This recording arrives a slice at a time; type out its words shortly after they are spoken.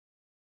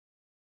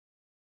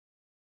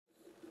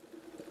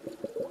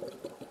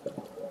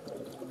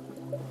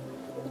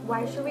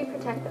Why should we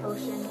protect the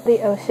ocean?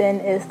 The ocean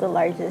is the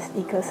largest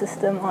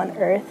ecosystem on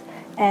Earth,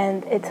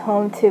 and it's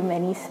home to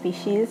many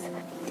species.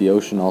 The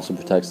ocean also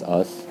protects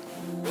us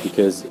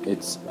because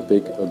it's a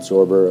big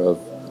absorber of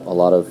a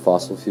lot of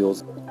fossil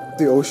fuels.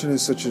 The ocean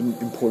is such an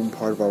important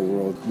part of our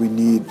world. We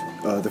need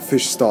the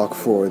fish stock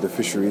for the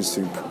fisheries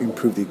to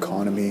improve the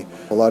economy.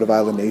 A lot of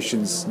island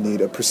nations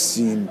need a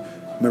pristine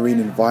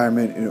marine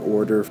environment in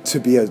order to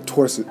be a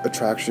tourist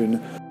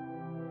attraction.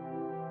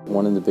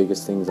 One of the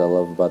biggest things I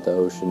love about the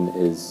ocean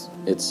is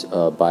its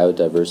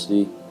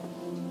biodiversity,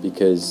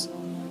 because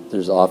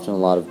there's often a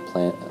lot of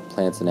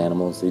plants and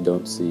animals that you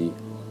don't see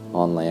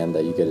on land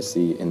that you get to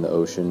see in the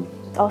ocean.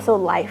 Also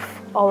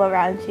life all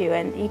around you,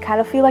 and you kind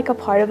of feel like a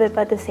part of it,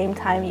 but at the same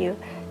time you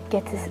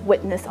get to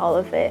witness all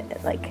of it,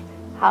 like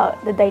how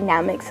the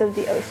dynamics of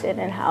the ocean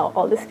and how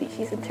all the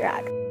species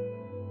interact.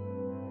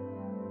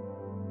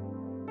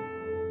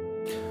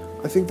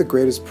 I think the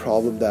greatest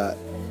problem that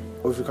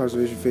ocean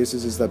conservation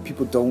faces is that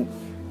people don't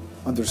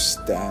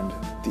understand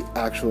the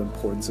actual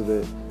importance of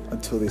it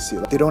until they see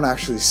it. They don't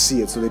actually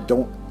see it, so they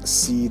don't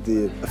see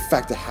the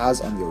effect it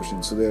has on the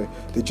ocean, so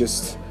they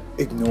just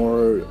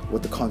ignore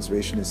what the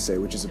conservationists say,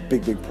 which is a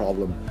big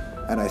problem,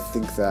 and I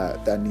think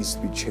that needs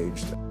to be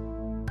changed.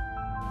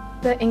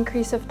 The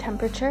increase of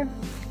temperature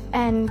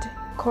and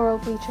coral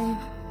bleaching.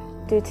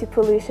 Due to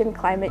pollution,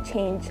 climate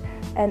change,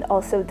 and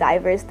also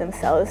divers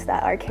themselves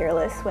that are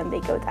careless when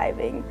they go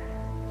diving.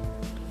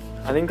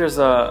 I think there's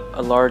a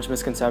large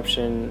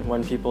misconception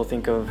when people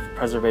think of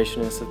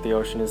preservationists of the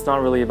ocean. It's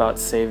not really about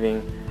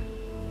saving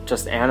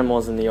just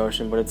animals in the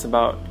ocean, but it's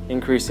about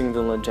increasing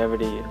the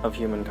longevity of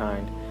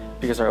humankind,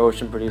 because our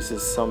ocean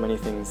produces so many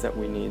things that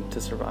we need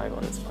to survive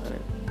on this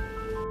planet.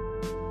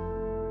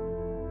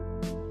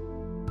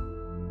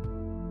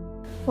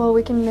 Well,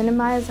 we can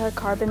minimize our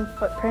carbon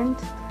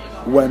footprint.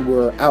 When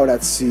we're out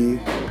at sea,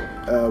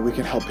 we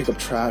can help pick up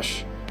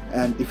trash,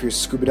 and if you're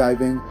scuba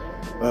diving,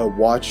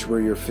 watch where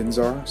your fins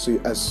are so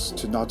as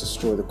to not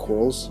destroy the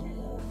corals.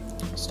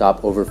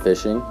 Stop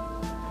overfishing.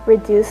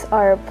 Reduce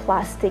our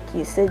plastic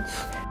usage.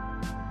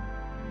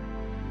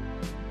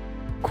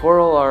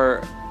 Coral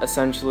are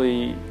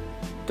essentially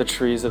the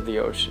trees of the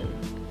ocean.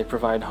 They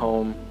provide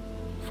home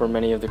for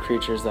many of the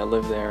creatures that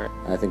live there.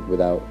 I think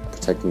without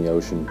protecting the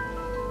ocean,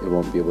 it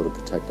won't be able to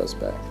protect us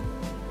back.